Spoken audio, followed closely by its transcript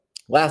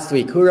Last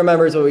week, who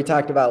remembers what we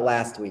talked about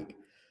last week?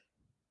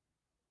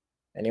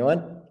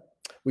 Anyone?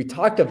 We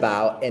talked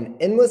about an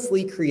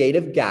endlessly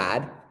creative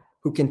God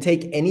who can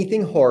take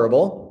anything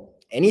horrible,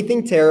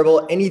 anything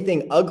terrible,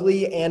 anything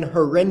ugly and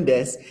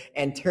horrendous,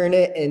 and turn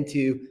it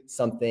into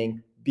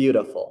something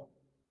beautiful.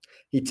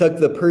 He took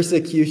the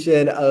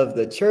persecution of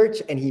the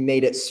church and he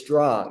made it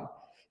strong.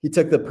 He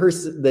took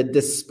the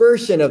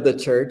dispersion of the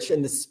church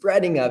and the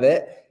spreading of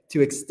it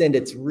to extend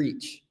its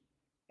reach.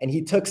 And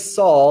he took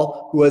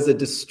Saul, who was a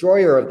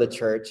destroyer of the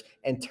church,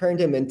 and turned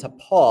him into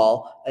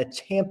Paul, a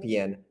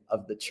champion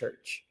of the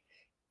church.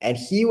 And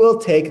he will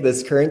take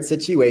this current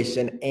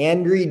situation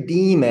and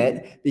redeem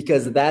it,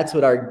 because that's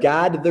what our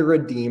God, the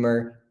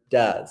Redeemer,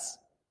 does.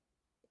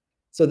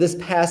 So this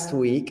past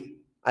week,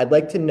 I'd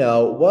like to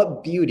know,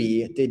 what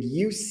beauty did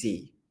you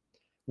see?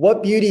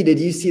 What beauty did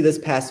you see this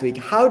past week?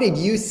 How did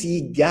you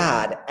see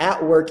God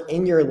at work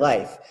in your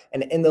life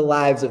and in the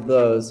lives of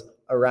those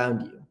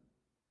around you?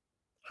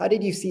 How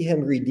did you see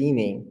him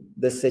redeeming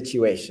this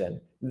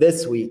situation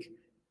this week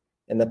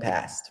in the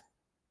past?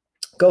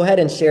 Go ahead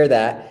and share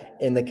that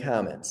in the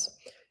comments.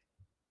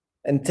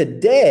 And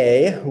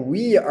today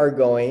we are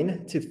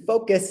going to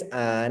focus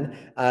on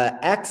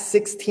Acts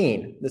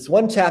 16, this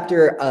one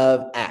chapter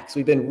of Acts.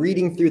 We've been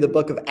reading through the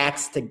book of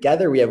Acts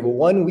together. We have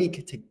 1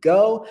 week to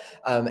go.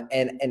 And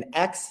in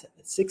Acts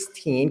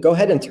 16, go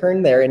ahead and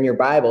turn there in your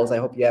Bibles. I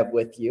hope you have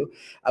with you.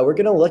 We're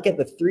going to look at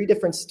the 3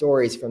 different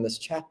stories from this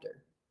chapter.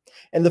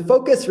 And the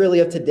focus really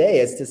of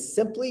today is to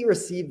simply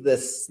receive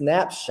this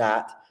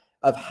snapshot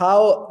of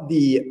how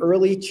the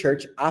early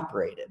church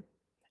operated.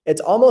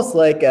 It's almost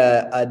like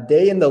a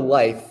day in the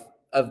life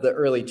of the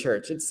early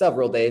church. It's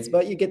several days,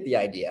 but you get the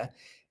idea.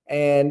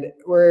 And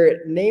we're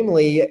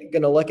namely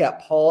going to look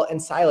at Paul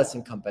and Silas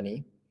and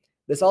company.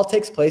 This all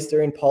takes place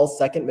during Paul's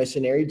second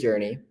missionary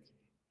journey.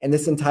 And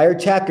this entire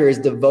chapter is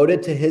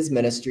devoted to his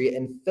ministry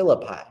in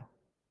Philippi.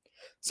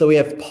 So we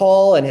have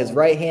Paul and his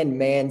right-hand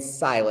man,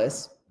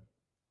 Silas.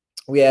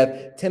 We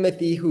have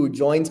Timothy, who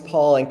joins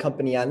Paul and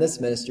company on this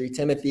ministry.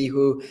 Timothy,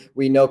 who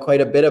we know quite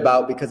a bit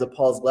about because of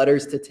Paul's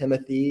letters to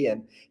Timothy.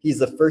 And he's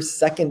the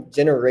second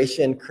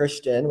generation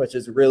Christian, which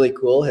is really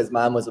cool. His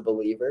mom was a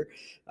believer.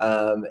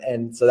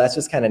 And so that's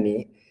just kind of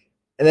neat.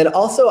 And then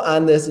also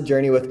on this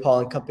journey with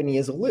Paul and company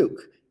is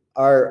Luke,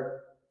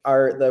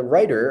 the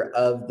writer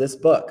of this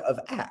book of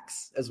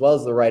Acts, as well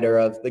as the writer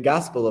of the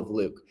Gospel of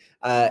Luke.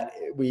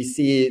 We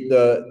see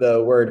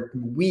the word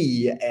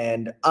we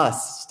and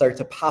us start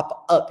to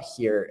pop up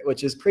here,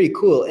 which is pretty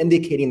cool,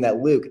 indicating that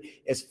Luke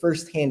is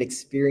firsthand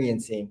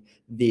experiencing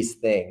these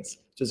things,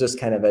 which is just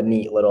kind of a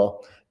neat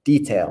little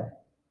detail.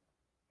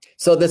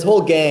 So this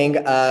whole gang,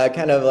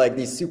 kind of like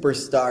these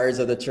superstars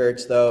of the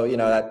church, though, you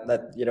know,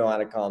 that you don't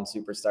want to call them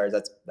superstars.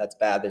 That's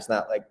bad. There's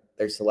not like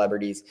they're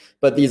celebrities,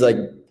 but these like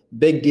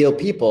big deal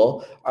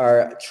people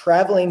are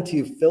traveling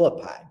to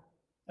Philippi.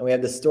 And we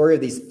have the story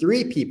of these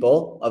 3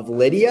 people, of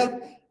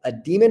Lydia, a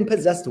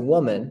demon-possessed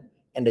woman,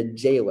 and a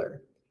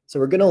jailer. So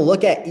we're going to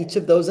look at each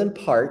of those in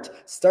part,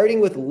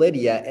 starting with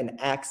Lydia in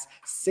Acts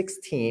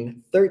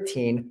 16,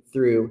 13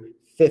 through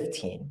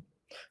 15.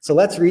 So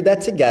let's read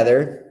that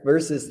together,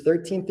 verses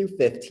 13 through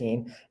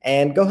 15.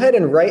 And go ahead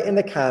and write in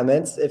the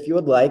comments, if you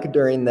would like,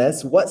 during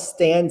this, what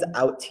stands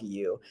out to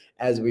you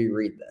as we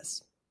read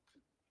this.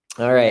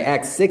 All right,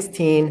 Acts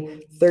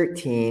 16,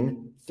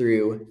 13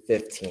 through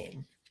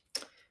 15.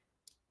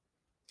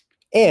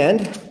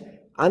 And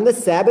on the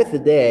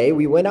Sabbath day,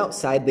 we went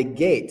outside the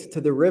gate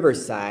to the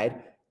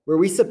riverside, where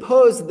we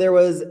supposed there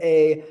was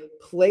a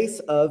place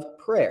of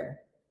prayer.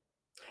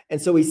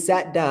 And so we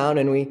sat down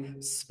and we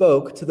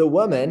spoke to the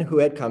women who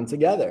had come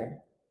together.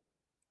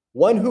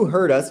 One who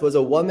heard us was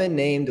a woman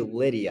named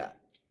Lydia,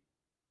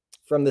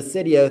 from the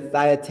city of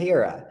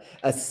Thyatira,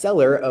 a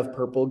seller of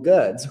purple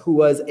goods, who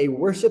was a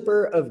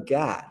worshiper of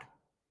God.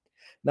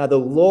 Now the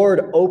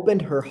Lord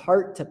opened her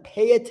heart to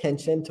pay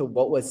attention to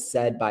what was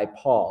said by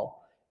Paul.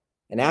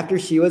 And after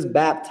she was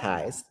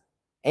baptized,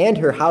 and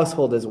her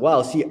household as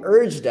well, she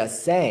urged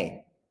us,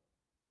 saying,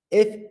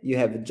 "If you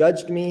have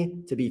judged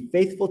me to be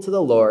faithful to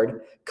the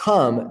Lord,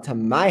 come to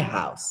my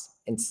house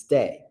and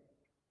stay."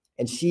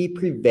 And she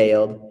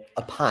prevailed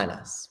upon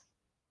us.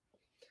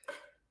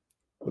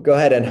 We'll go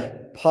ahead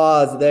and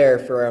pause there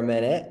for a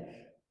minute.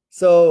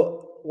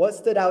 So what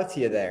stood out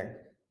to you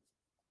there?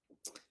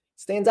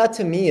 Stands out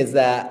to me is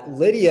that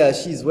Lydia,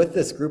 she's with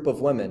this group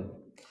of women,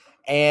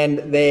 and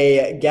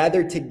they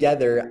gathered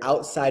together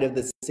outside of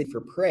the city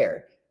for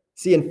prayer.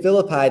 See, in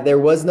Philippi, there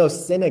was no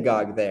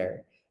synagogue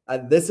there.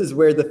 This is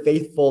where the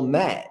faithful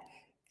met.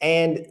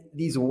 And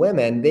these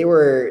women, they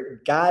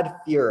were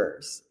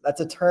God-fearers.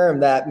 That's a term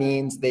that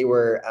means they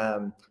were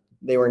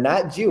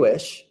not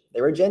Jewish,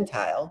 they were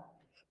Gentile,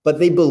 but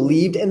they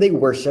believed and they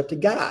worshiped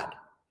God.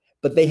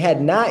 But they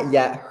had not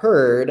yet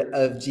heard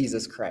of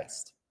Jesus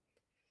Christ.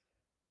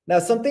 Now,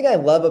 something I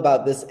love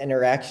about this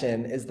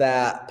interaction is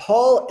that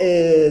Paul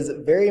is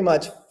very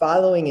much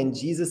following in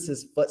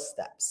Jesus's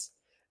footsteps.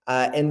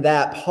 In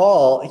that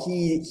Paul,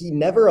 he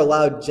never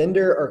allowed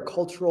gender or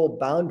cultural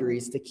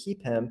boundaries to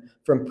keep him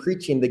from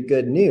preaching the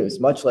good news,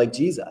 much like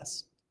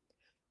Jesus.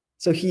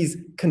 So he's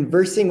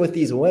conversing with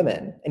these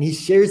women and he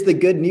shares the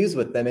good news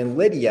with them. And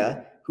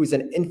Lydia, who's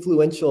an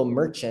influential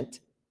merchant,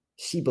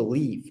 she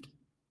believed.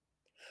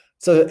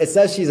 So it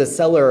says she's a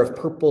seller of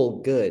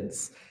purple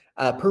goods.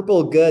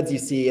 Purple goods, you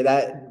see,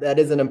 that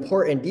is an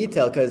important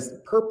detail because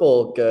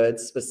purple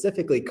goods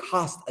specifically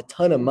cost a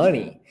ton of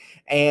money.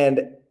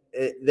 And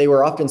they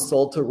were often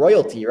sold to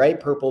royalty, right?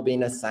 Purple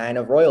being a sign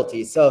of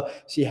royalty. So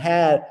she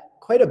had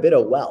quite a bit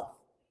of wealth.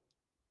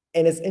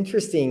 And it's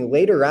interesting,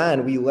 later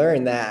on, we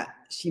learn that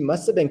she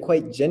must have been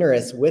quite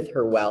generous with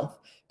her wealth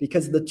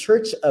because the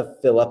church of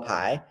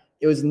Philippi,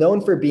 it was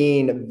known for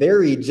being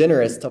very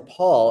generous to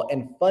Paul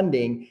and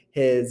funding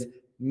his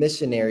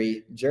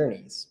missionary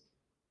journeys.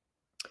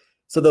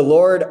 So the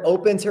Lord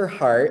opened her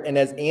heart, and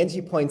as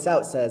Angie points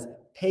out, says,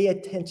 pay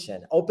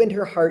attention, opened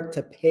her heart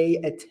to pay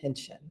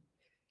attention.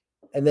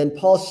 And then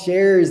Paul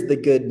shares the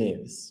good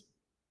news.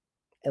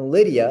 And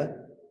Lydia,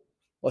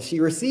 well, she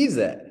receives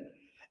it.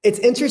 It's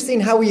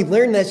interesting how we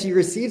learn that she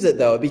receives it,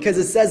 though, because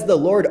it says the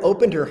Lord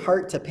opened her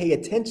heart to pay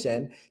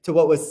attention to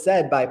what was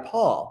said by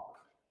Paul.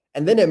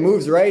 And then it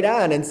moves right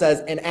on and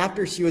says, and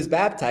after she was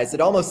baptized,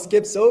 it almost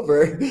skips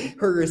over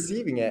her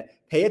receiving it.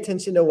 Pay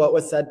attention to what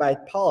was said by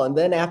Paul. And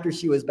then after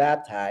she was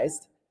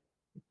baptized,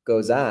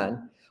 goes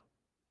on.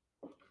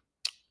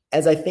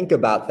 As I think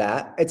about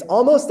that, it's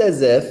almost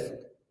as if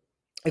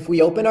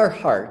we open our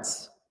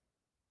hearts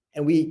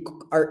and we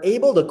are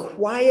able to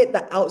quiet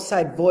the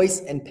outside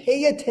voice and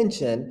pay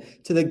attention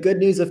to the good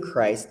news of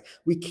Christ,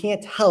 we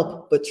can't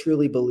help but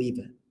truly believe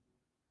it.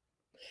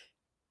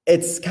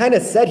 It's kind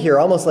of said here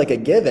almost like a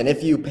given.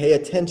 If you pay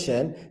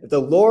attention, if the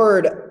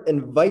Lord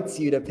invites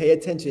you to pay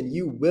attention,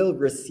 you will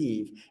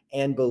receive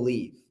and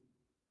believe.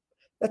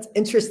 That's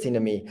interesting to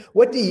me.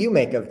 What do you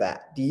make of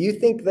that? Do you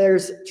think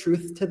there's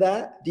truth to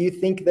that? Do you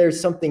think there's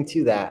something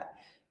to that?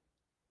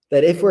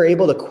 That if we're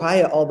able to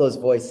quiet all those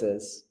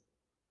voices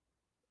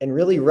and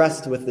really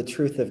rest with the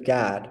truth of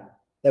God,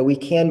 that we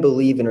can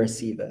believe and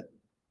receive it.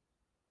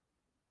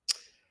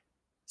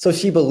 So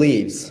she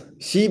believes.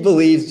 She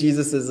believes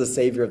Jesus is the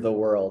Savior of the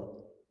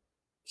world.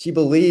 She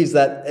believes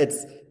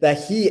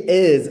that he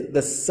is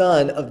the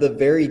Son of the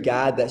very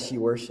God that she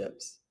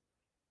worships.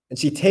 And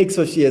she takes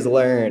what she has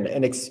learned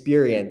and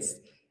experienced,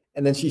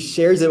 and then she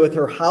shares it with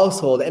her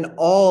household, and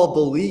all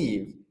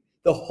believe.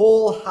 The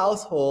whole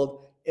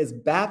household is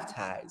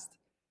baptized.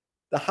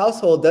 The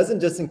household doesn't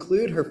just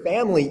include her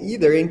family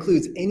either. It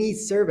includes any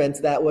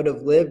servants that would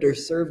have lived or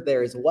served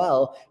there as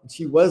well. And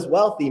she was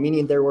wealthy,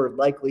 meaning there were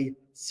likely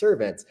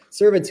servants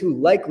who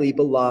likely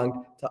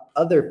belonged to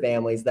other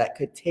families that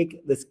could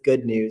take this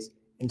good news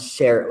and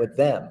share it with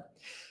them.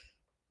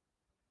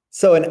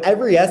 So in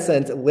every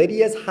essence,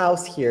 Lydia's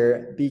house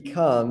here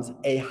becomes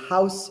a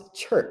house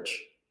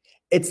church.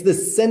 It's the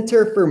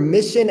center for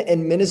mission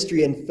and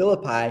ministry in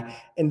Philippi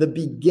and the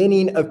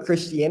beginning of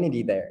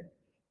Christianity there.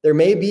 There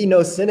may be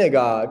no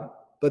synagogue,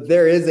 but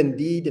there is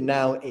indeed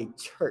now a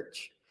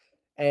church.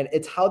 And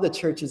it's how the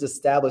church is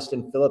established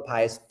in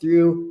Philippi is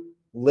through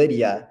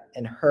Lydia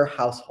and her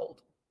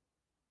household.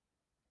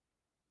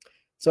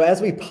 So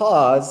as we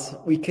pause,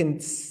 we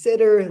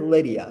consider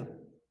Lydia.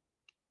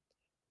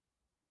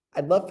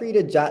 I'd love for you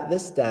to jot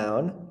this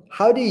down.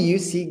 How do you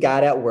see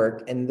God at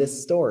work in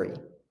this story?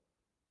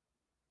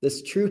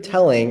 This true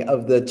telling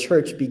of the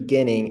church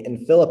beginning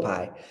in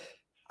Philippi.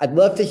 I'd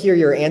love to hear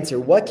your answer.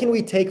 What can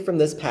we take from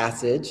this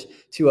passage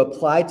to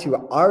apply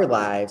to our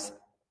lives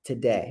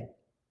today?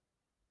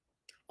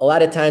 A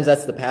lot of times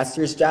that's the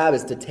pastor's job,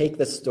 is to take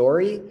the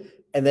story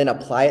and then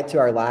apply it to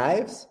our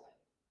lives.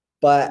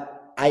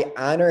 But I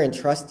honor and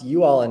trust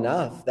you all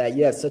enough that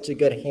you have such a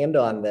good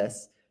handle on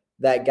this,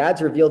 that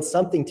God's revealed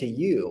something to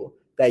you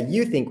that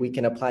you think we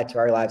can apply to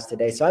our lives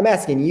today. So I'm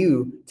asking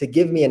you to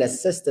give me an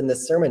assist in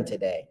this sermon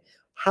today.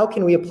 How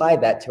can we apply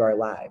that to our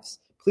lives?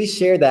 Please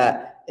share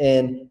that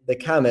in the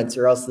comments,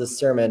 or else this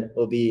sermon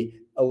will be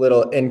a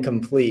little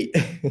incomplete.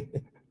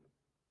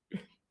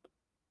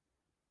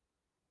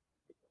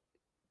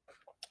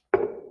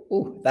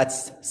 Ooh,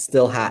 that's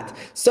still hot.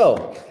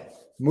 So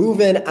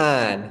moving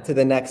on to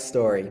the next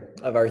story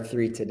of our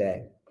three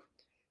today.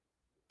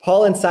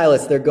 Paul and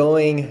Silas, they're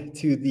going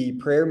to the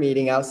prayer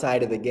meeting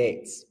outside of the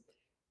gates,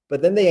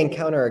 but then they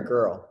encounter a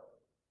girl,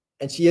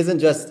 and she isn't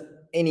just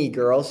any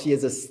girl, she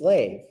is a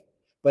slave.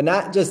 But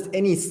not just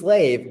any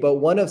slave, but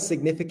one of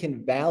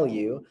significant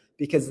value,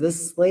 because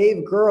this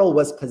slave girl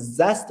was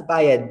possessed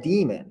by a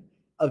demon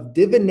of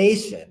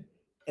divination.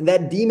 And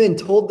that demon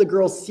told the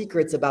girl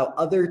secrets about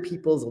other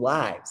people's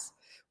lives,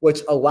 which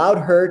allowed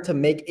her to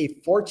make a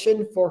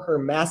fortune for her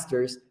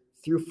masters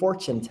through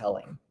fortune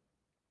telling.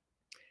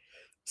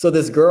 So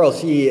this girl,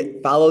 she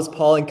follows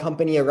Paul and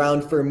company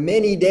around for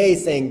many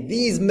days, saying,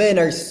 "These men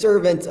are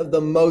servants of the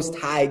Most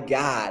High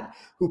God,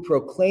 who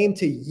proclaim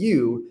to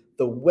you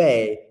the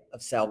way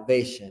of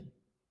salvation."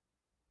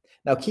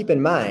 Now keep in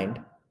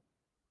mind,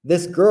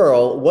 this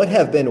girl would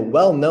have been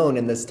well known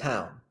in this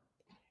town.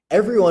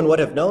 Everyone would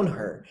have known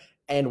her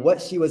and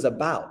what she was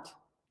about.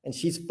 And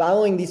she's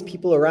following these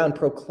people around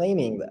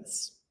proclaiming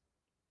this.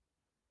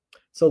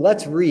 So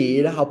let's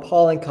read how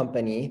Paul and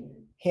company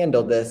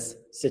handle this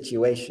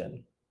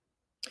situation.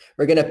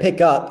 We're going to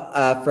pick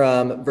up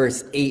from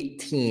verse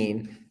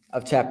 18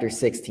 of chapter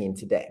 16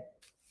 today.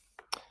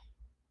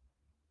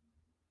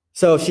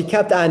 So she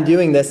kept on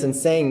doing this and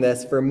saying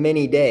this for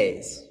many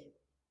days.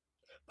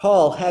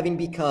 Paul, having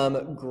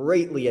become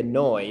greatly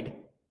annoyed,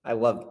 I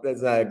love,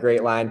 that's a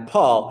great line.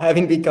 Paul,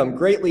 having become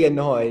greatly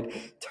annoyed,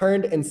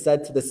 turned and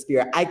said to the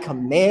spirit, I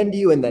command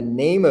you in the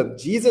name of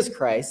Jesus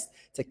Christ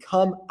to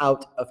come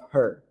out of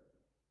her.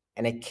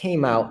 And it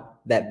came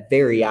out that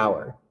very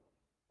hour.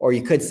 Or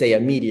you could say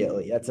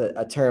immediately. That's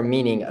a term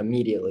meaning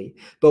immediately.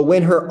 But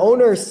when her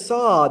owners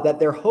saw that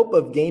their hope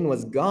of gain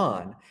was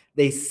gone,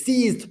 they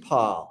seized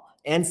Paul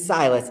and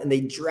Silas and they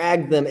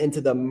dragged them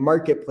into the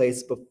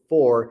marketplace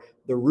before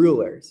the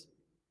rulers.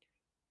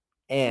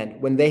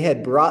 And when they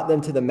had brought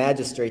them to the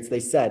magistrates, they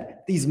said,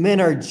 these men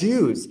are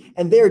Jews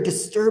and they are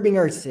disturbing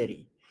our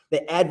city. They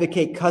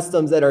advocate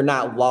customs that are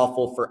not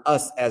lawful for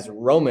us as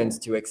Romans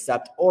to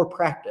accept or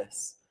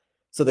practice.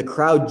 So the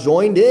crowd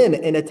joined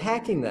in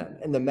attacking them,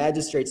 and the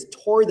magistrates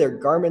tore their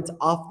garments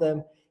off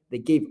them. They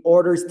gave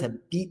orders to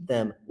beat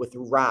them with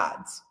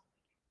rods.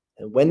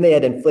 And when they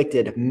had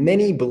inflicted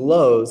many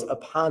blows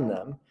upon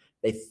them,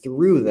 they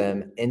threw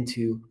them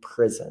into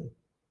prison,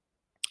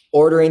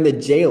 ordering the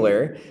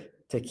jailer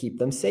to keep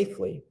them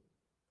safely.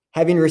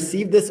 Having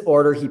received this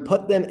order, he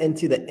put them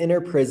into the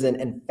inner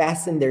prison and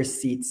fastened their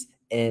seats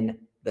in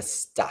the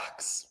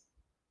stocks.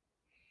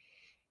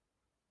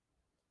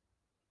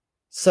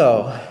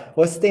 So,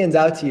 what stands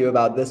out to you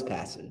about this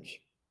passage?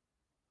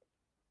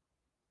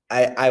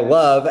 I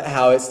love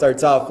how it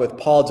starts off with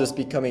Paul just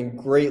becoming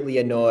greatly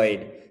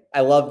annoyed.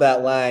 I love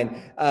that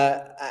line.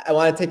 I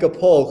want to take a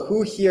poll.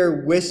 Who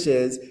here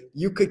wishes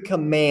you could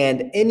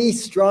command any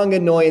strong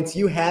annoyance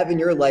you have in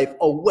your life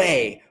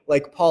away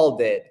like Paul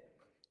did?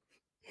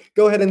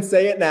 Go ahead and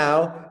say it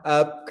now.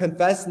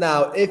 Confess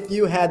now, if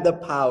you had the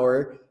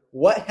power,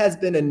 what has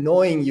been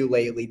annoying you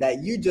lately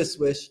that you just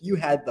wish you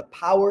had the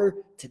power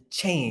to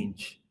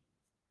change?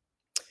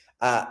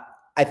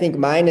 I think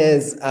mine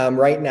is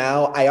right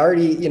now, I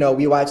already,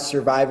 we watch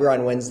Survivor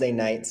on Wednesday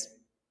nights.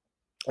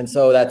 And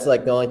so that's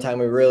like the only time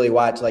we really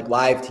watch like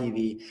live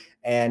TV.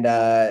 And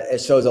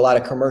it shows a lot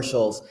of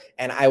commercials.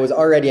 And I was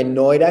already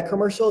annoyed at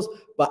commercials,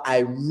 but I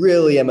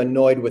really am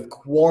annoyed with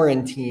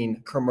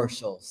quarantine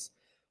commercials.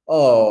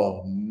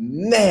 Oh,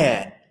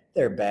 man,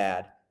 they're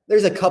bad.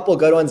 There's a couple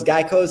good ones.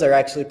 Geico's are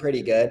actually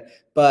pretty good,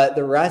 but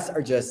the rest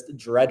are just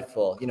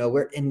dreadful.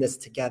 We're in this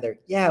together.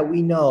 Yeah,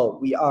 we know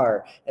we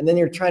are. And then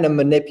you're trying to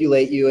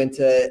manipulate you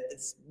into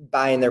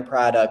buying their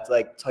product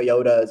like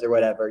Toyotas or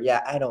whatever.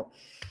 Yeah,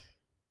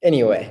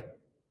 Anyway,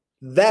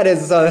 that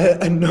is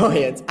an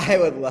annoyance I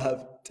would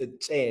love to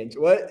change.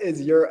 What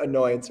is your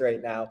annoyance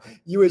right now?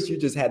 You wish you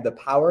just had the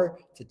power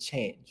to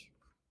change.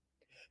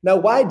 Now,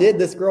 why did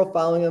this girl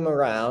following him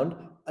around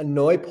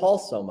annoy Paul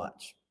so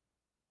much?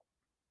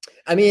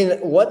 I mean,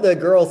 what the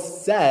girl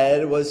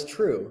said was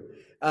true.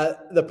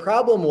 The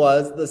problem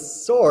was the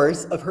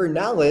source of her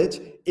knowledge.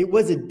 It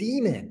was a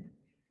demon.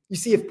 You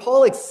see, if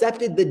Paul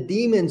accepted the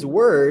demon's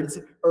words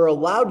or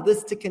allowed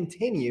this to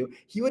continue,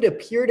 he would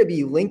appear to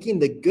be linking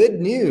the good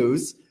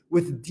news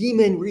with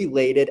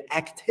demon-related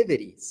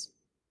activities.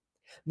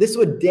 This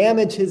would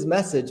damage his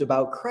message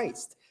about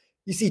Christ.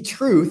 You see,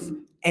 truth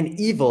and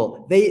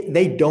evil,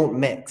 they don't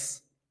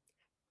mix.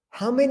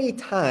 How many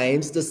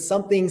times does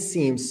something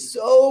seem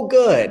so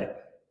good,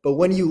 but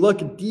when you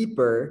look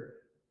deeper,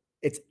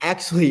 it's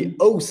actually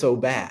oh so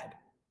bad?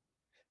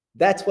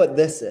 That's what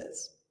this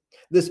is.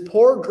 This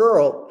poor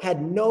girl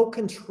had no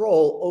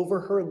control over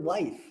her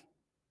life.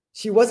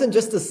 She wasn't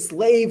just a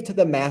slave to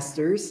the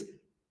masters.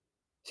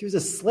 She was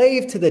a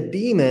slave to the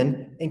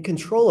demon in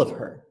control of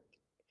her.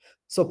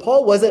 So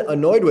Paul wasn't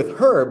annoyed with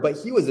her, but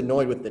he was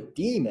annoyed with the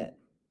demon.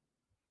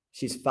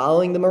 She's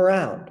following them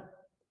around.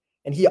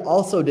 And he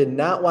also did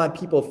not want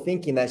people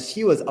thinking that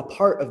she was a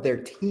part of their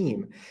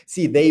team.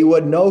 See, they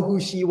would know who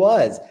she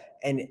was.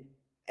 And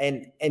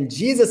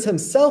Jesus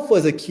himself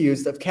was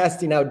accused of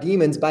casting out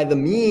demons by the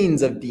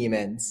means of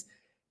demons.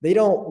 They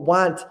don't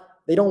want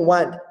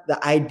the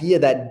idea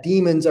that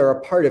demons are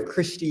a part of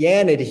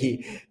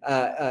Christianity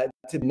to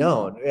be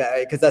known,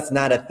 because that's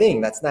not a thing.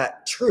 That's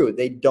not true.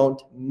 They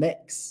don't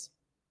mix.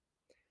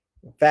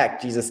 In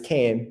fact, Jesus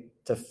came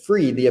to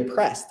free the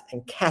oppressed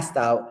and cast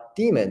out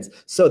demons.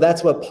 So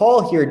that's what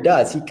Paul here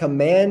does. He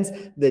commands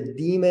the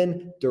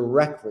demon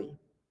directly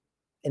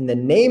in the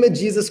name of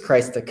Jesus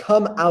Christ to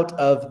come out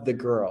of the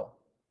girl.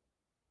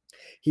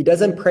 He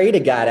doesn't pray to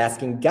God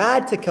asking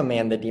God to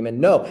command the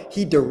demon. No,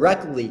 he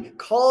directly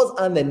calls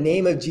on the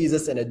name of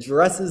Jesus and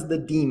addresses the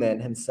demon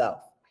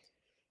himself.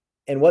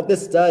 And what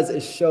this does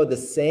is show the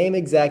same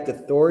exact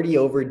authority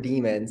over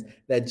demons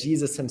that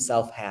Jesus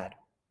himself had.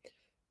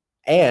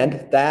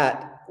 And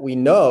that we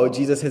know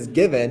Jesus has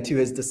given to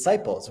his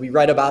disciples. We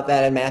read about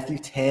that in Matthew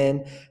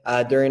 10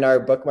 during our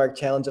bookmark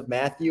challenge of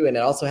Matthew, and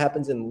it also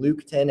happens in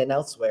Luke 10 and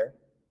elsewhere.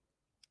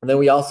 And then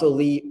we also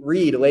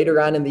read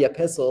later on in the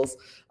epistles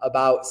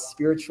about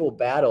spiritual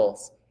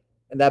battles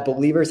and that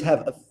believers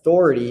have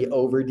authority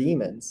over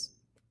demons.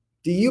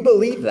 Do you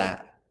believe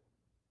that?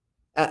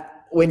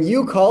 When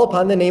you call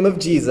upon the name of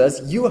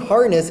Jesus, you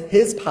harness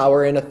his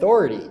power and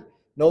authority,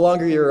 no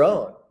longer your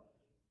own.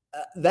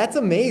 That's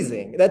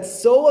amazing.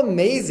 That's so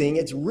amazing.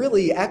 It's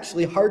really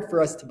actually hard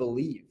for us to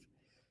believe.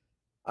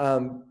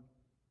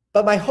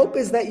 But my hope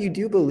is that you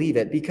do believe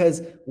it,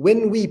 because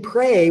when we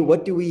pray,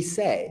 what do we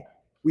say?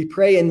 We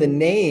pray in the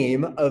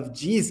name of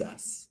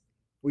Jesus.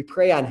 We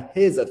pray on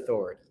his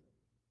authority,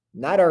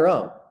 not our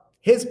own.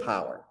 His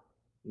power,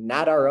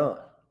 not our own.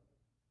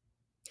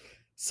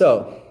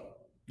 So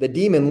the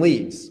demon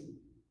leaves.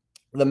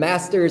 The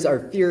masters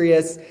are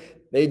furious.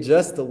 They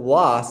just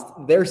lost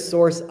their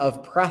source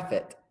of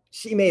profit.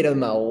 She made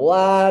them a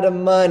lot of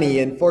money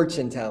in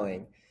fortune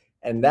telling,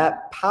 and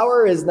that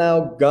power is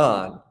now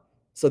gone.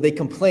 So they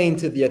complain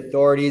to the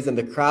authorities, and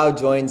the crowd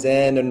joins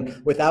in,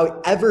 and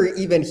without ever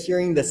even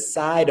hearing the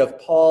side of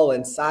Paul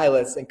and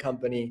Silas and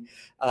company,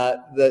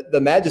 the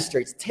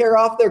magistrates tear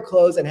off their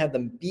clothes and have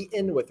them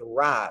beaten with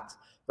rods.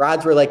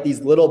 Rods were like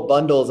these little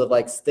bundles of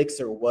like sticks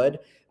or wood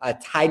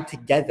tied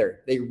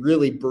together. They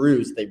really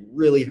bruised, they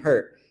really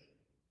hurt.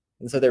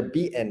 And so they're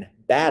beaten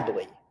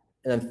badly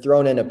and then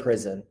thrown into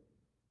prison.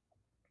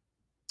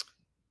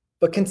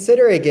 But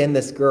consider again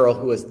this girl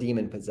who was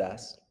demon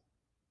possessed.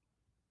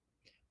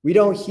 We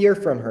don't hear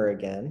from her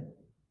again.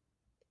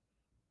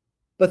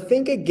 But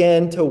think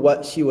again to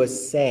what she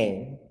was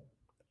saying.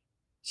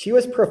 She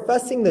was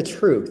professing the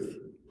truth,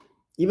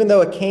 even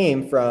though it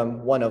came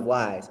from one of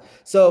lies.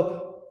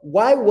 So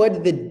why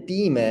would the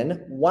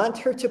demon want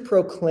her to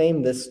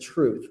proclaim this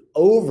truth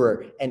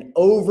over and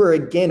over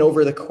again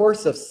over the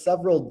course of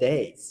several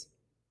days?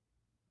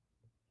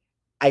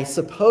 I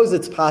suppose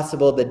it's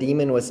possible the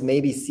demon was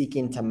maybe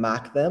seeking to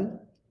mock them.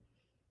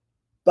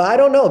 But I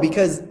don't know,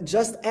 because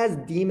just as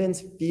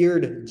demons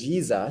feared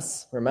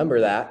Jesus,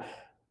 remember that,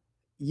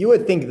 you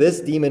would think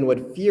this demon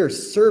would fear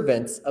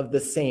servants of the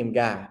same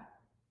God.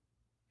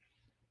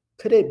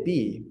 Could it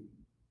be?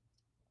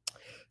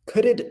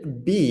 Could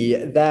it be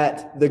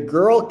that the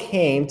girl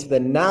came to the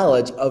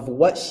knowledge of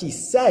what she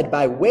said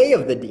by way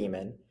of the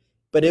demon,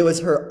 but it was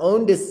her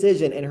own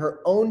decision and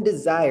her own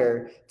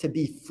desire to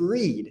be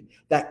freed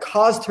that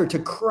caused her to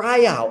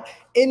cry out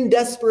in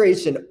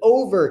desperation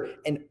over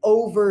and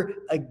over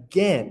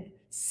again,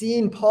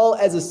 seeing Paul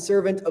as a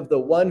servant of the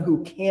one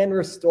who can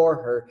restore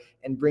her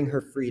and bring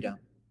her freedom?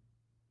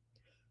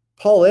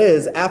 Paul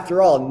is,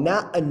 after all,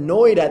 not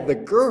annoyed at the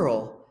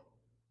girl.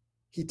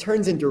 He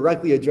turns and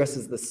directly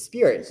addresses the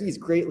spirit. He's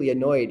greatly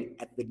annoyed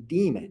at the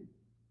demon.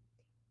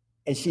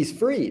 And she's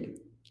freed.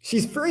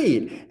 She's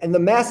freed. And the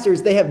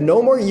masters, they have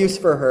no more use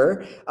for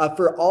her.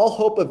 For all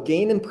hope of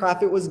gain and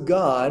profit was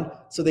gone.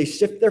 So they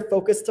shift their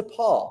focus to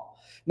Paul.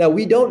 Now,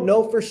 we don't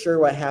know for sure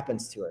what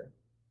happens to her.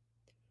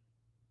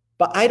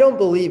 But I don't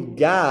believe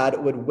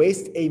God would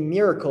waste a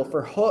miracle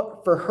for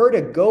her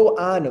to go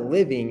on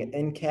living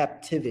in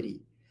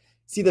captivity.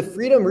 See, the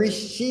freedom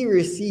she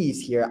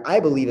receives here, I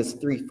believe, is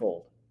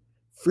threefold.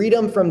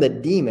 Freedom from the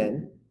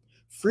demon,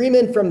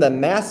 freedom from the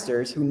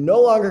masters who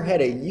no longer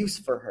had a use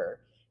for her,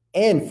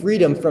 and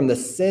freedom from the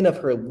sin of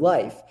her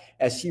life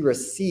as she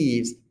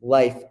receives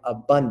life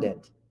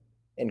abundant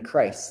in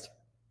Christ.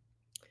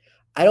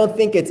 I don't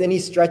think it's any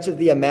stretch of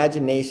the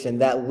imagination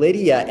that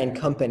Lydia and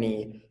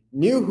company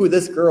knew who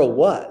this girl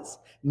was,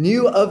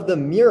 knew of the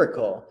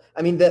miracle.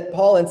 I mean, that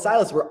Paul and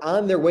Silas were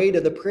on their way to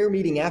the prayer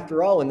meeting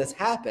after all when this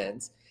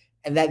happens,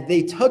 and that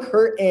they took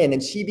her in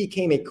and she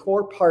became a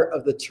core part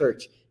of the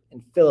church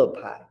in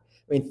Philippi. I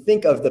mean,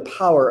 think of the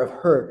power of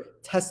her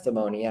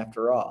testimony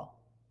after all.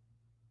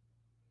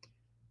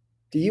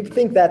 Do you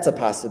think that's a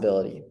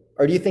possibility?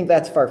 Or do you think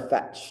that's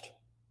far-fetched?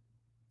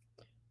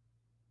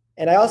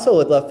 And I also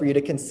would love for you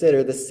to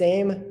consider the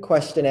same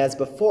question as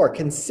before.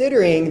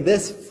 Considering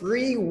this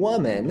free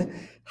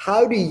woman,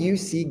 how do you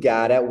see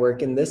God at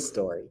work in this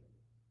story?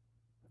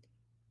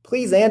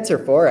 Please answer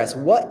for us.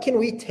 What can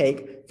we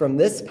take from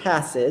this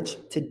passage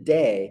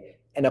today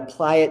and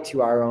apply it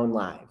to our own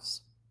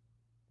lives?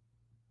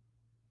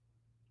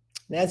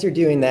 And as you're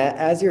doing that,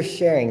 as you're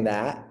sharing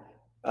that,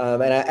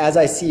 as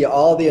I see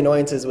all the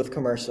annoyances with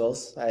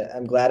commercials,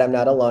 I'm glad I'm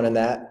not alone in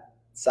that.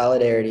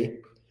 Solidarity.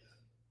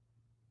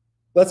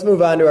 Let's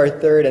move on to our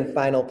third and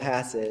final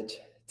passage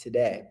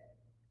today.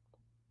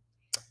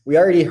 We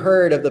already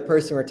heard of the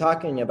person we're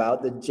talking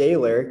about, the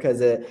jailer,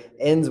 because it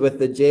ends with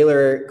the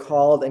jailer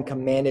called and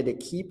commanded to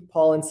keep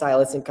Paul and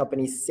Silas and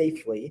company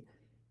safely.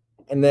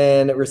 And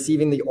then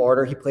receiving the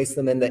order, he placed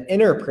them in the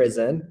inner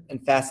prison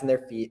and fastened their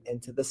feet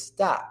into the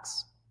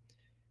stocks.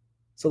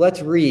 So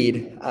let's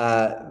read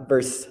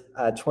verse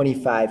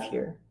 25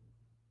 here.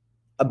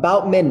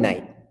 About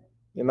midnight,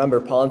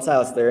 remember Paul and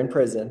Silas, they're in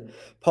prison.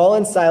 Paul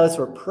and Silas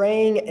were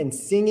praying and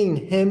singing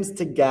hymns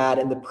to God,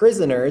 and the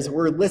prisoners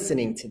were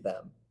listening to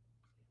them.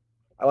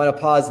 I want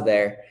to pause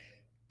there.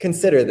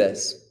 Consider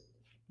this.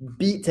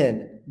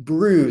 Beaten,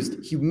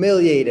 bruised,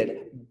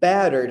 humiliated,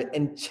 battered,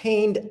 and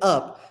chained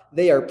up,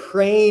 they are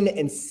praying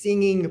and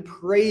singing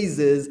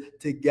praises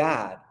to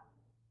God.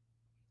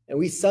 And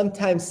we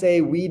sometimes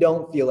say we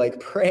don't feel like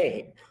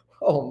praying.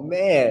 Oh,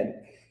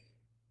 man.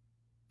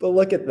 But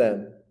look at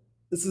them.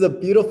 This is a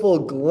beautiful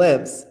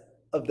glimpse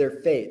of their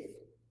faith.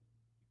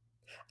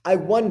 I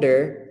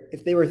wonder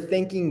if they were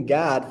thanking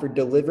God for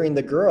delivering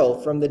the girl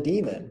from the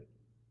demon.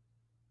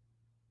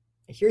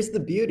 Here's the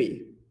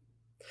beauty.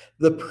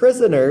 The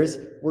prisoners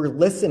were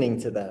listening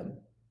to them.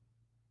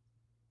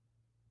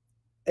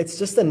 It's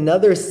just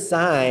another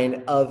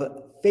sign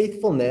of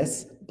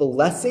faithfulness,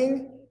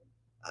 blessing,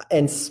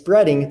 and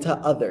spreading to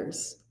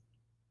others.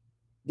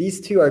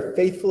 These two are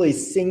faithfully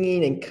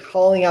singing and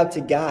calling out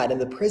to God, and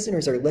the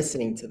prisoners are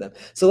listening to them.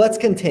 So let's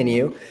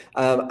continue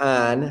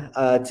on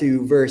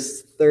to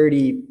verse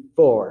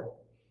 34.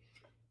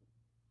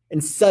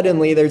 And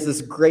suddenly there's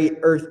this great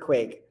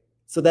earthquake,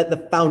 so that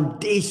the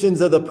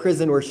foundations of the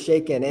prison were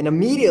shaken, and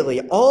immediately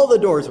all the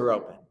doors were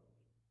open,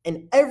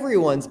 and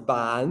everyone's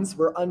bonds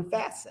were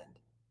unfastened.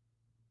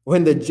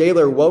 When the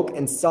jailer woke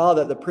and saw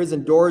that the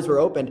prison doors were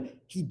opened,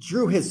 he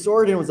drew his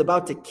sword and was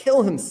about to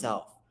kill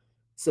himself,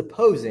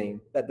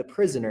 supposing that the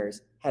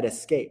prisoners had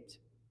escaped.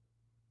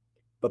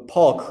 But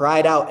Paul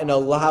cried out in a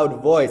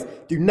loud voice,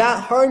 "Do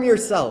not harm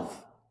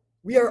yourself.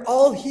 We are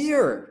all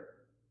here."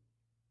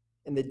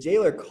 And the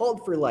jailer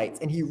called for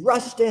lights, and he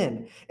rushed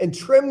in, and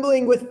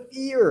trembling with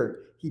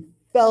fear, he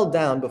fell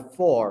down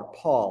before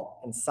Paul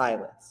and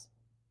Silas.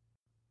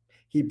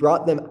 He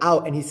brought them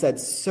out, and he said,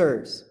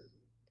 "Sirs,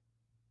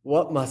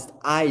 what must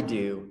I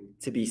do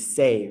to be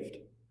saved?"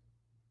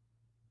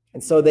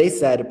 And so they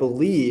said,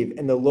 "Believe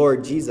in the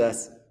Lord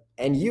Jesus,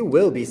 and you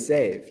will be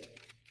saved,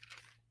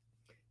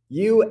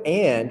 you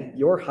and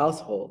your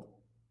household."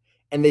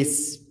 And they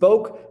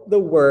spoke the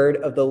word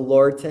of the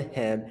Lord to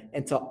him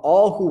and to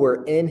all who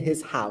were in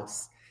his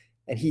house.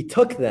 And he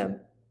took them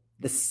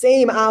the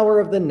same hour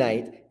of the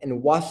night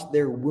and washed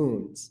their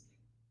wounds.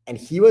 And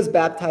he was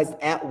baptized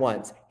at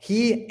once,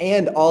 he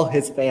and all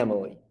his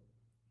family.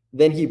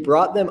 Then he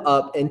brought them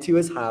up into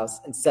his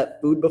house and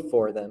set food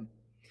before them.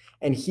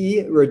 And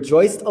he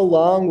rejoiced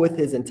along with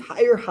his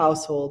entire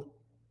household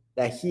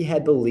that he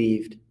had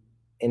believed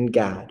in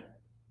God.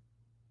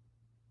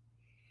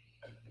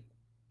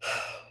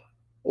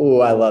 Oh,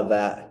 I love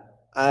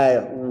that. I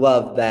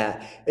love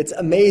that. It's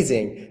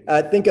amazing.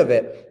 Think of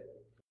it.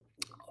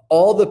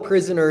 All the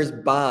prisoners'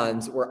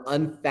 bonds were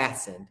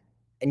unfastened,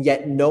 and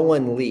yet no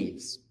one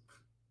leaves.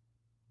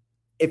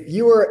 If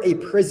you are a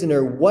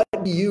prisoner, what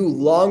do you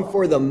long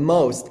for the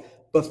most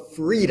but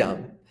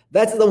freedom?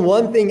 That's the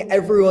one thing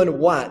everyone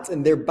wants,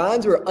 and their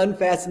bonds were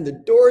unfastened. The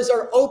doors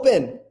are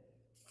open.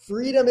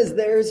 Freedom is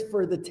theirs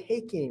for the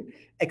taking,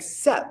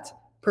 except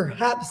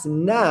perhaps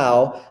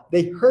now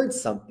they heard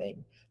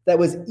something that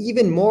was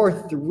even more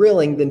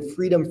thrilling than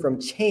freedom from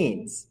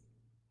chains.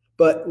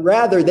 But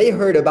rather, they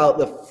heard about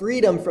the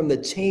freedom from the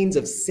chains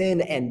of sin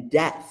and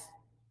death.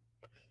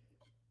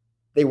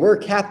 They were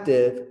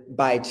captive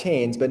by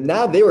chains, but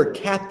now they were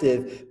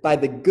captive by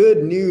the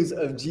good news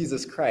of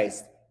Jesus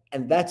Christ,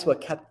 and that's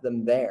what kept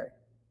them there.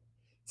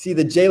 See,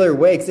 the jailer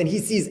wakes and he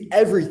sees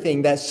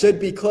everything that should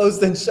be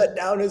closed and shut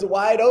down is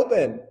wide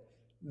open.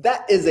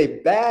 That is a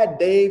bad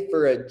day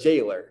for a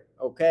jailer,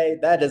 okay?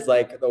 That is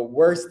like the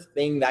worst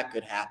thing that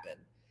could happen.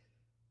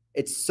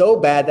 It's so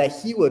bad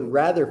that he would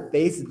rather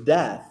face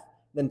death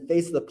than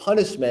face the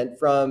punishment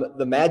from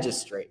the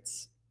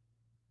magistrates.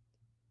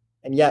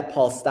 And yet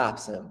Paul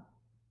stops him.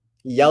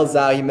 He yells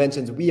out, he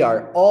mentions, "We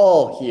are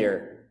all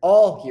here,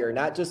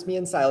 not just me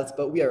and Silas,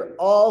 but we are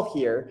all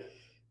here.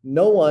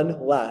 No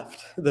one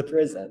left the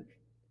prison."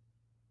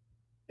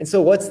 And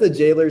so what's the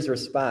jailer's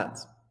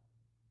response?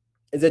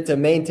 Is it to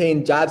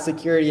maintain job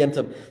security and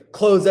to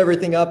close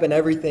everything up and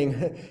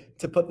everything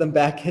to put them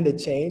back into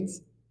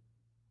chains?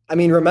 I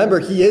mean, remember,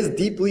 he is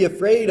deeply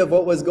afraid of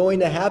what was going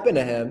to happen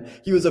to him.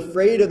 He was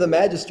afraid of the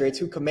magistrates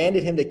who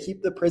commanded him to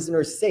keep the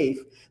prisoners safe.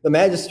 The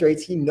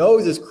magistrates he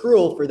knows is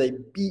cruel, for they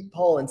beat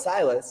Paul and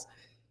Silas.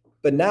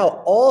 But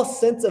now all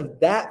sense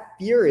of that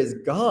fear is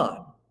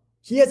gone.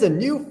 He has a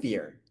new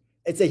fear.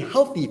 It's a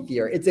healthy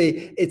fear. It's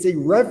a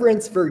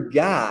reverence for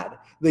God,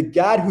 the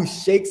God who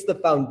shakes the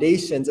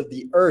foundations of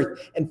the earth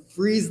and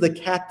frees the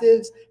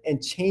captives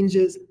and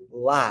changes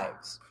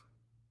lives.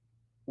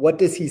 What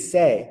does he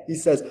say? He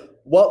says,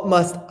 "What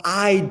must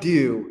I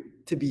do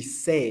to be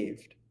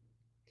saved?"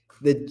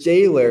 The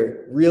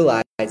jailer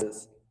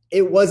realizes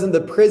it wasn't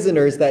the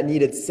prisoners that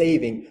needed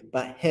saving,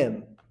 but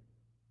him.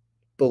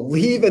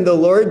 Believe in the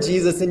Lord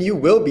Jesus and you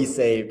will be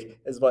saved,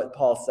 is what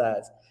Paul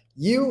says.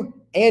 You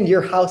and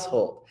your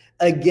household.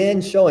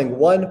 Again, showing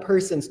one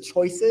person's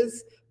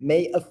choices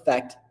may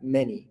affect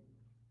many.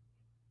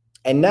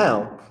 And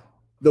now,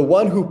 the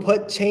one who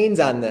put chains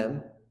on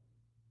them,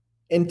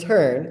 in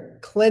turn,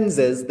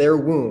 cleanses their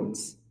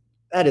wounds.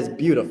 That is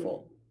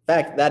beautiful. In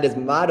fact, that is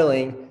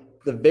modeling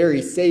the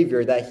very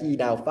Savior that he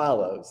now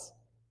follows,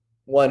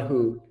 one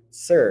who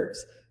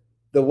serves.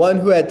 The one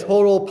who had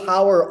total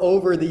power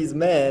over these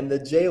men, the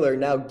jailer,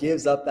 now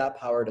gives up that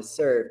power to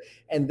serve.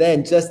 And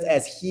then just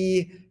as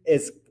he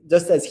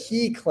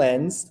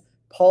cleansed,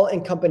 Paul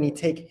and company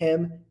take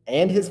him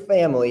and his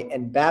family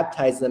and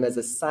baptize them as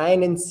a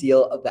sign and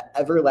seal of the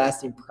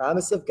everlasting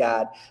promise of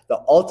God, the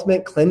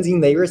ultimate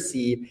cleansing they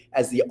receive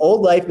as the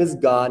old life is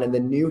gone and the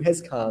new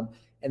has come.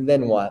 And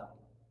then what?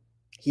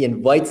 He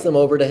invites them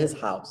over to his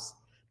house,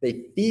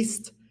 They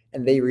feast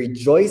and they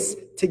rejoice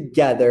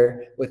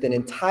together with an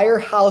entire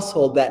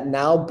household that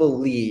now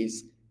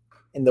believes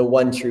in the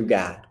one true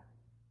God.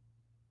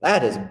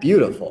 That is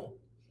beautiful.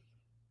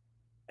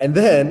 And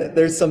then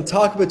there's some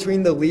talk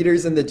between the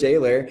leaders and the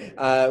jailer.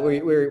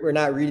 We're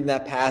not reading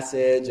that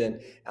passage,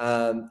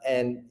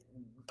 and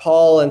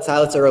Paul and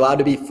Silas are allowed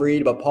to be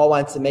freed, but Paul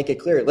wants to make it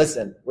clear,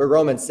 listen, we're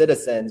Roman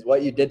citizens.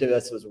 What you did to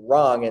us was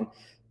wrong, and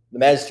the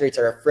magistrates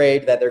are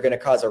afraid that they're going to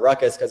cause a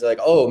ruckus because they're like,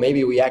 oh,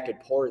 maybe we acted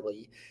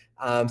poorly.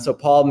 So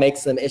Paul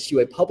makes them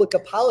issue a public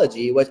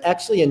apology, which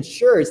actually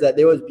ensures that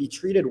they would be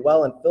treated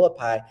well in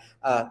Philippi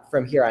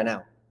from here on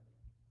out.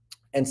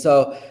 And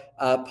so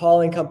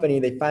Paul and company,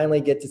 they finally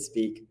get to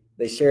speak.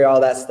 They share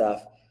all that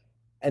stuff.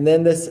 And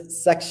then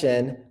this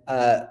section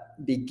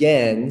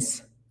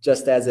begins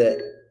just as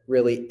it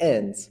really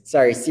ends.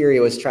 Sorry, Siri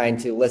was trying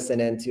to listen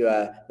into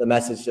the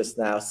message just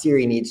now.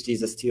 Siri needs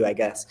Jesus too, I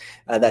guess.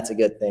 That's a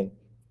good thing.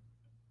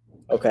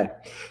 Okay.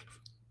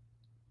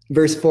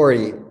 Verse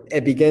 40,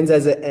 it begins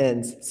as it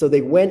ends. So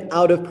they went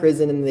out of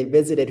prison and they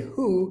visited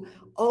who?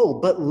 Oh,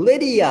 but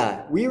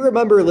Lydia. We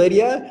remember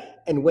Lydia.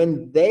 And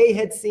when they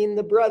had seen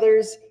the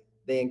brothers,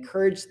 they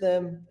encouraged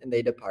them and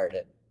they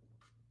departed.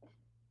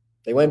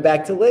 They went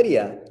back to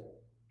Lydia,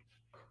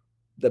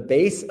 the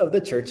base of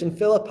the church in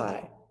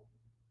Philippi.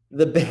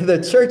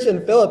 The church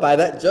in Philippi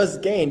that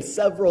just gained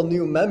several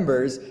new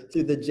members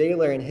through the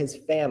jailer and his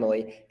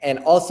family, and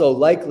also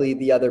likely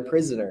the other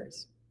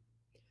prisoners.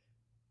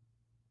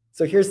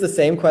 So here's the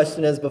same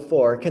question as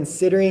before.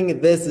 Considering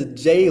this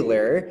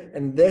jailer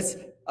and this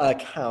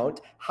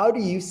account, how do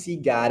you see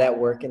God at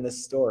work in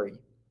this story?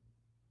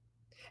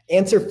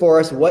 Answer for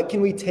us, what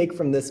can we take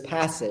from this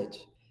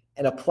passage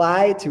and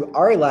apply to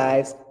our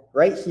lives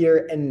right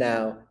here and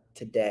now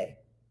today?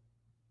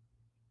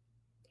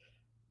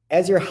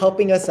 As you're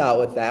helping us out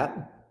with that,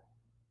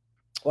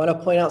 I want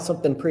to point out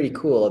something pretty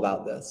cool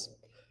about this.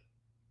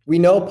 We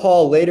know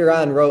Paul later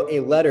on wrote a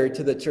letter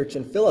to the church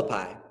in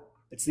Philippi.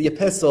 It's the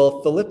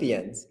epistle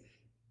Philippians.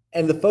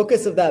 And the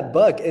focus of that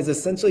book is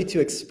essentially to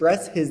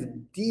express his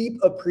deep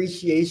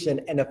appreciation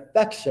and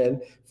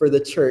affection for the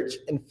church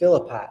in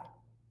Philippi.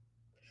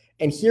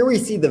 And here we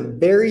see the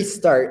very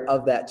start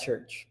of that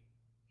church.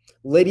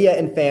 Lydia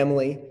and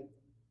family,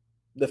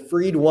 the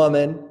freed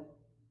woman,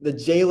 the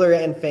jailer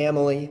and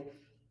family.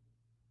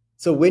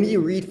 So when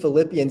you read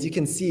Philippians, you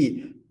can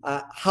see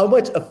how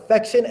much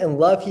affection and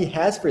love he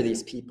has for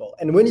these people.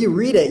 And when you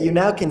read it, you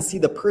now can see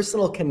the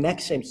personal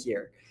connection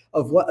here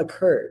of what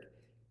occurred.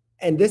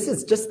 And this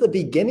is just the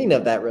beginning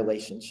of that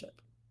relationship.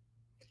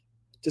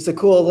 Just a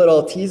cool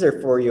little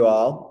teaser for you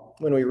all.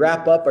 When we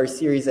wrap up our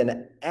series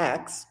in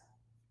Acts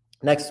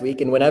next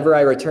week, and whenever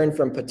I return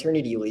from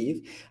paternity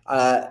leave,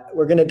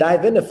 we're going to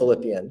dive into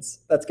Philippians.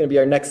 That's going to be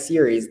our next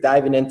series,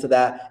 diving into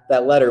that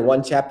letter,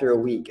 one chapter a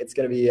week. It's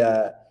going to be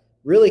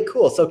really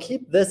cool. So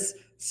keep this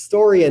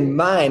story in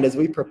mind as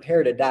we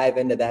prepare to dive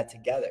into that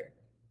together.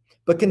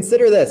 But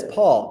consider this,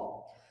 Paul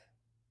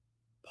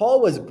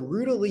was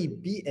brutally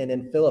beaten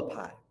in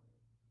Philippi.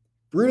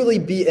 Brutally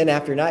beaten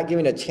after not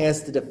giving a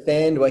chance to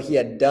defend what he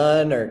had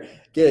done or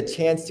get a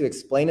chance to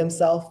explain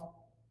himself.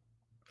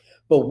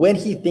 But when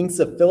he thinks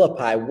of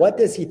Philippi, what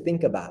does he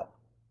think about?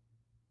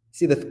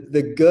 See,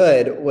 the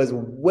good was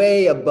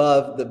way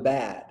above the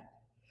bad.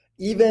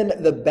 Even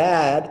the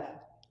bad,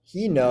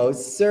 he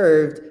knows,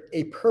 served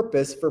a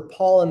purpose for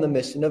Paul and the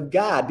mission of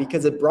God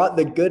because it brought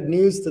the good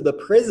news to the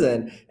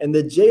prison and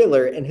the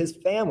jailer and his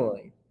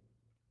family.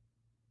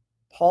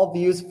 Paul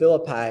views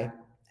Philippi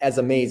as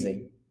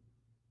amazing,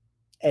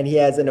 and he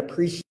has an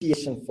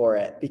appreciation for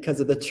it because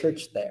of the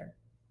church there.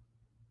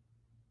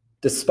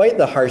 Despite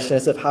the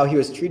harshness of how he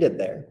was treated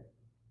there,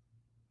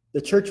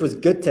 the church was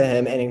good to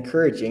him and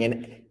encouraging.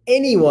 And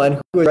anyone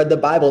who has read the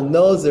Bible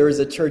knows there is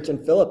a church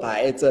in Philippi.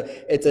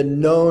 It's a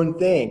known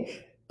thing.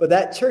 But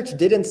that church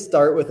didn't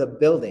start with a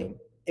building.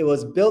 It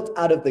was built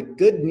out of the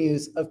good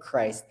news of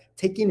Christ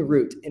taking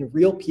root in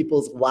real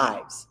people's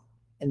lives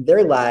and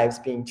their lives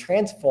being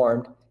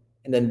transformed,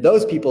 and then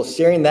those people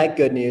sharing that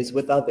good news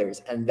with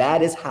others. And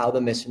that is how the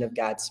mission of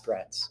God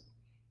spreads.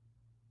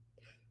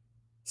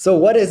 So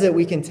what is it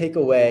we can take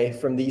away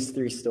from these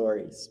three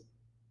stories?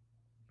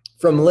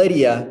 From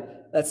Lydia,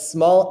 that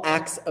small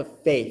acts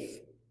of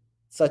faith,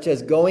 such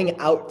as going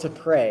out to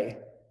pray,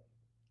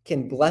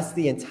 can bless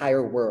the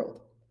entire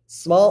world.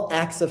 Small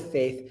acts of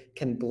faith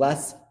can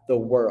bless the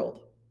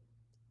world.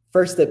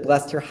 First, it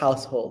blessed her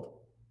household.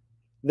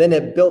 Then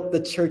it built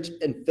the church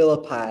in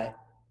Philippi.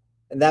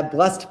 And that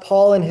blessed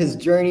Paul in his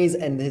journeys,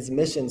 and his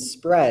mission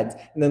spreads.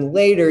 And then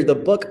later, the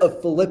book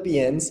of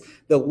Philippians,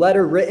 the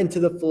letter written to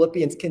the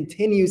Philippians,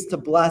 continues to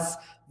bless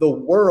the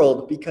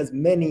world because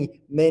many,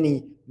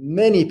 many,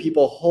 many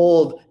people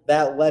hold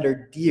that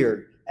letter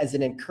dear as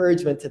an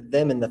encouragement to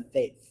them in the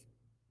faith.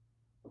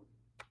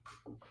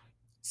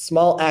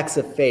 Small acts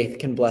of faith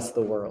can bless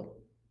the world.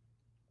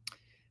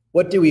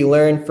 What do we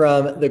learn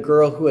from the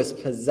girl who was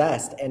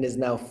possessed and is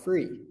now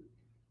free?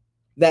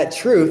 That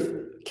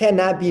truth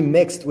cannot be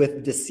mixed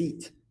with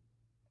deceit.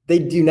 They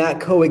do not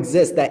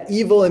coexist. That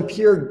evil and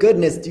pure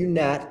goodness do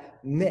not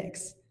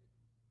mix.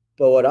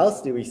 But what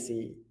else do we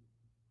see?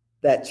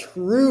 That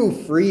true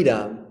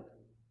freedom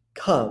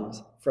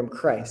comes from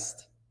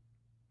Christ.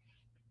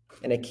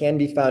 And it can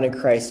be found in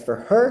Christ for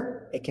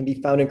her. It can be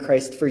found in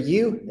Christ for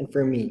you and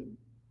for me.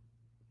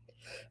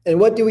 And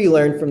what do we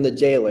learn from the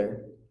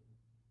jailer?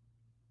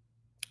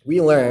 We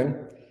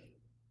learn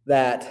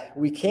that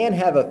we can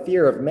have a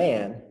fear of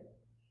man,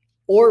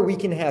 or we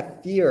can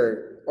have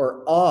fear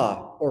or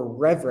awe or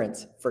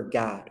reverence for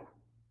God.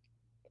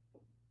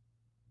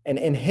 And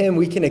in him,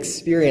 we can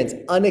experience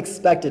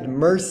unexpected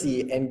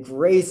mercy and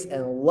grace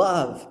and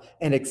love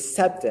and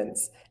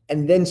acceptance,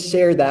 and then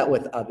share that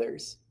with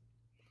others.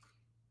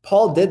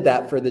 Paul did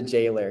that for the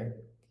jailer.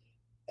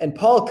 And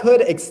Paul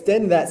could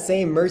extend that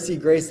same mercy,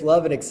 grace,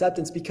 love, and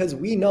acceptance because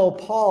we know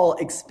Paul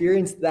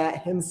experienced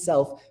that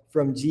himself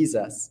from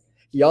Jesus.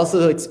 He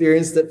also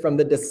experienced it from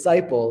the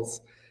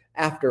disciples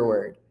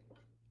afterward.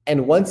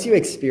 And once you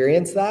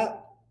experience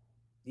that,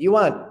 you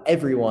want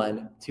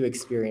everyone to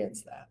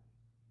experience that.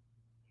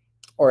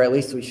 Or at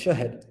least we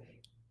should.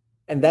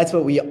 And that's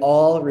what we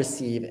all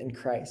receive in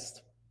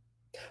Christ.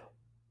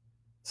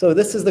 So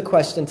this is the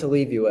question to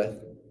leave you with.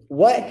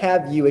 What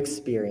have you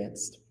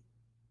experienced?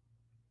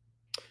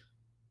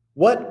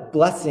 What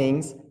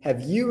blessings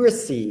have you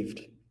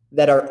received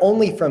that are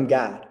only from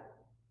God?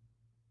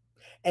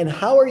 And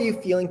how are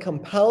you feeling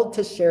compelled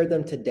to share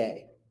them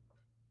today?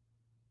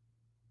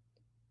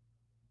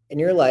 In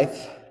your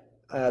life,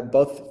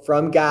 both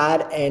from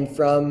God and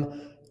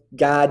from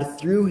God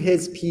through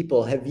his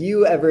people, have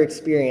you ever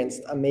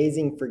experienced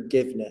amazing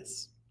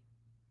forgiveness?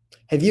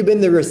 Have you been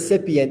the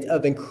recipient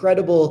of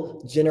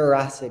incredible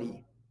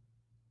generosity,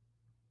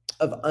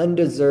 of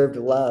undeserved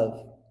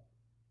love,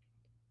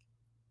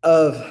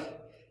 of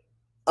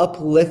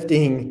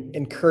uplifting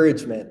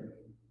encouragement?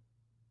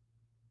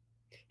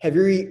 Have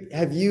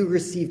you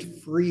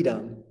received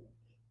freedom?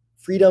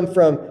 Freedom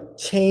from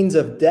chains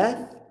of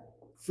death?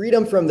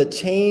 Freedom from the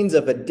chains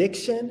of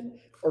addiction?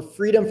 Or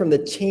freedom from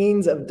the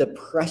chains of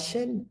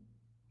depression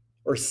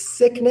or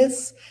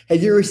sickness?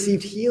 Have you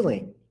received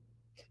healing,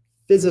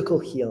 physical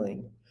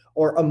healing,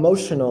 or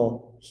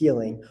emotional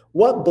healing?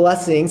 What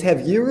blessings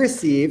have you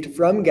received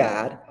from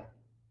God,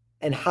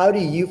 and how do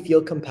you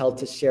feel compelled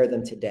to share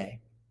them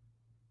today?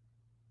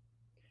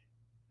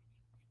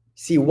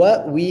 See,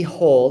 what we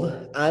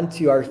hold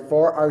onto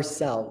for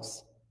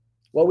ourselves,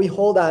 it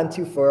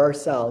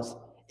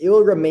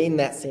will remain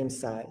that same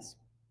size.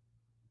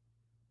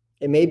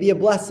 It may be a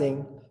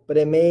blessing, but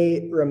it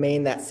may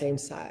remain that same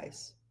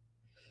size.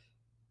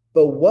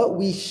 But what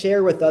we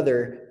share with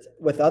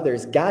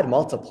others, God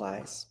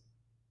multiplies.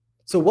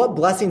 So what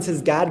blessings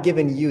has God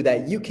given you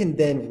that you can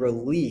then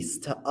release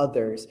to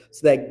others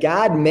so that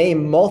God may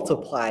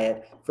multiply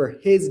it for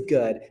his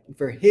good and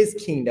for his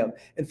kingdom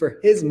and for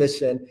his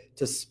mission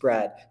to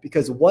spread?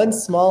 Because one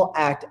small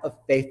act of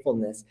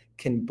faithfulness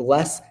can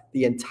bless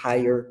the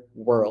entire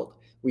world.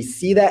 We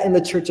see that in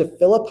the church of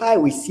Philippi.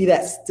 We see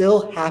that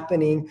still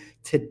happening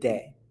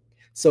today.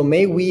 So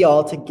may we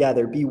all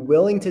together be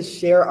willing to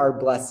share our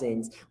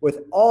blessings with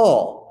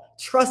all,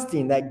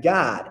 trusting that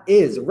God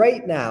is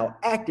right now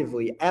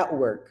actively at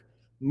work,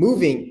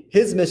 moving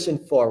his mission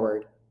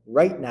forward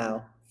right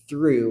now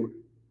through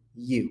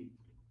you.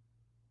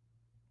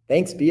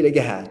 Thanks be to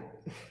God.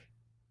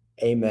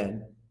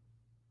 Amen.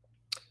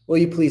 Will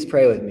you please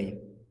pray with me?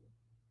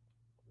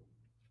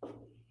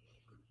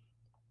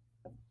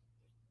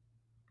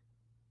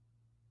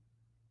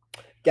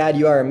 God,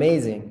 you are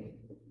amazing.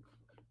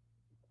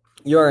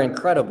 You are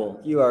incredible.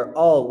 You are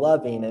all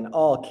loving and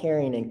all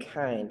caring and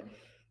kind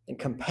and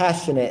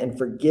compassionate and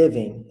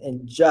forgiving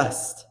and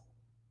just.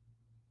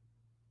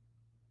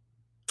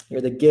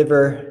 You're the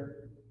giver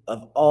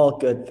of all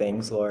good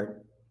things,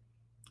 Lord.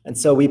 And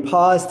so we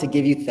pause to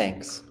give you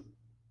thanks.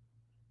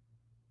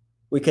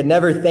 We could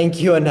never thank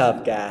you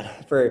enough, God,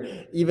 for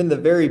even the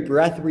very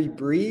breath we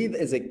breathe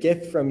is a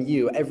gift from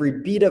you.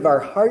 Every beat of our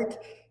heart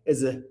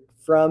is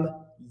from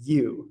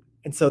you.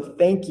 And so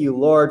thank you,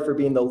 Lord, for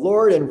being the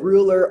Lord and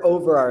ruler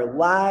over our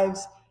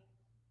lives.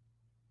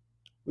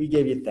 We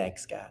give you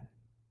thanks, God.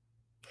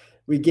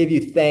 We give you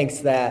thanks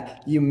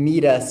that you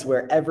meet us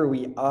wherever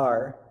we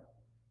are,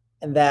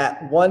 and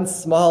that one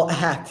small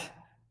act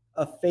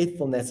of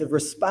faithfulness, of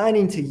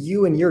responding to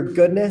you and your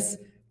goodness,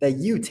 that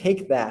you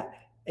take that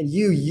and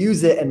you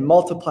use it and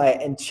multiply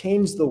it and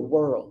change the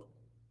world.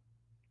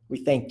 We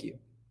thank you.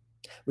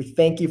 We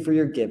thank you for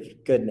your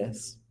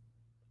goodness.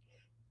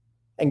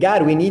 And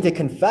God, we need to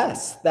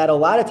confess that a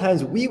lot of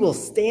times we will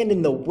stand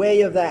in the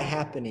way of that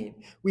happening.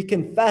 We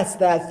confess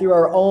that through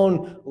our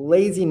own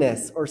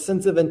laziness or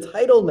sense of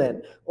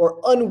entitlement or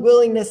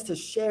unwillingness to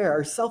share,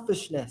 our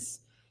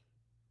selfishness,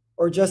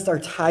 or just our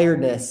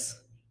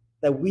tiredness,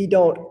 that we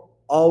don't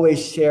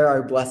always share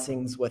our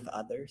blessings with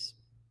others.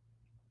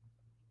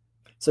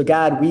 So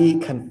God, we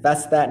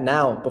confess that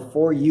now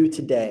before you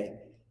today.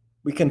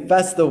 We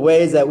confess the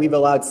ways that we've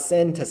allowed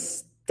sin to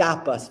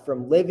stop us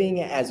from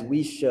living as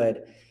we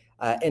should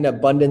in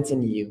abundance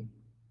in you.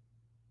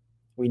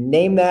 We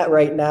name that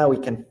right now. We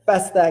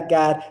confess that,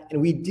 God,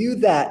 and we do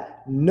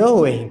that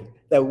knowing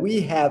that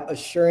we have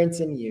assurance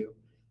in you.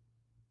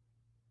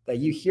 that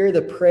you hear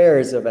the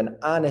prayers of an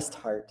honest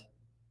heart,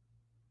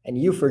 and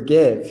you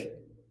forgive,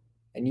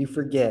 and you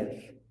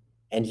forgive,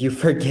 and you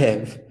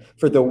forgive.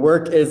 For the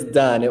work is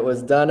done. It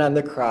was done on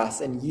the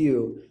cross, and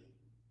you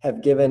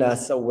have given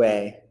us a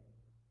way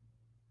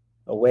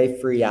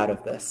free out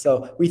of this.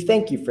 So we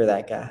thank you for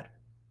that, God.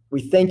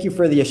 We thank you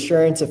for the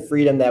assurance of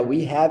freedom that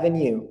we have in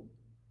you.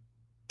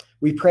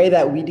 We pray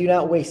that we do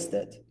not waste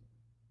it,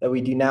 that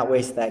we do not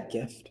waste that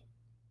gift.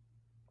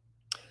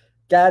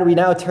 God, we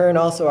now turn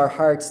also our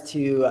hearts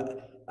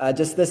to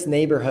just this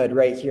neighborhood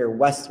right here,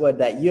 Westwood,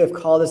 that you have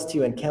called us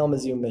to in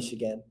Kalamazoo,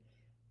 Michigan.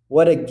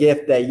 What a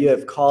gift that you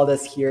have called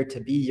us here to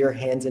be your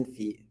hands and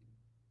feet.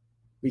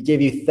 We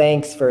give you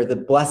thanks for the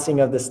blessing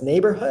of this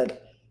neighborhood.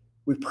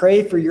 We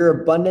pray for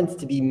your abundance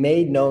to be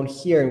made known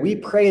here, and we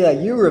pray that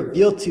you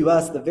reveal to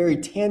us the very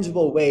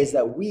tangible ways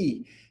that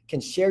we can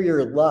share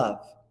your love,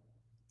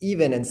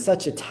 even in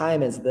such a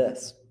time as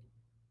this.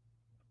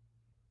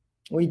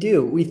 We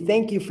do. We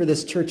thank you for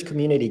this church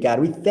community, God.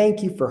 We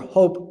thank you for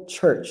Hope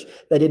Church,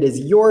 that it is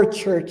your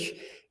church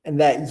and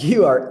that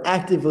you are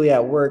actively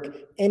at work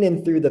in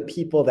and through the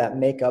people that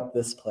make up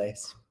this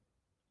place.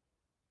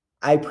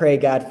 I pray,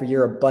 God, for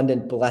your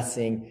abundant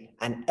blessing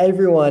on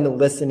everyone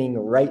listening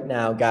right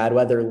now, God,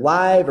 whether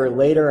live or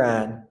later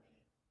on.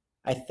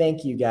 I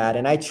thank you, God,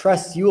 and I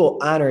trust you will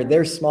honor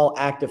their small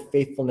act of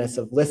faithfulness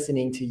of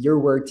listening to your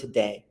word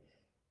today,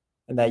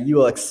 and that you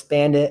will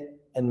expand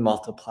it and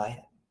multiply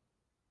it.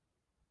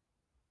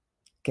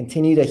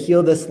 Continue to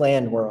heal this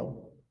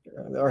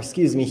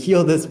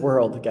heal this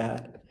world,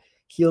 God.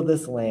 Heal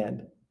this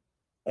land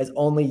as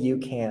only you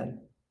can,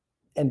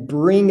 and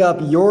bring up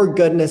your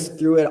goodness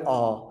through it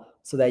all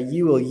so that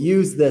you will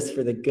use this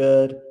for the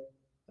good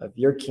of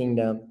your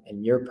kingdom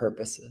and your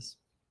purposes.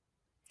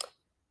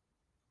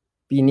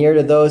 Be near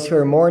to those who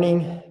are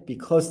mourning. Be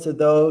close to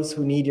those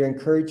who need your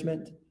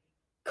encouragement.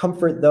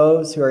 Comfort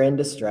those who are in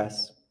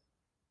distress.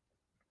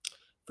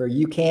 For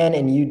you can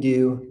and you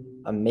do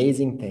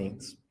amazing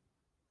things.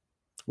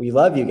 We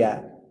love you,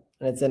 God,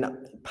 and it's in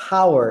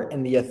power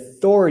and the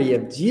authority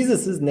of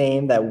Jesus'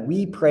 name that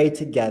we pray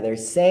together,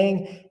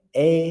 saying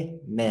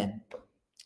amen.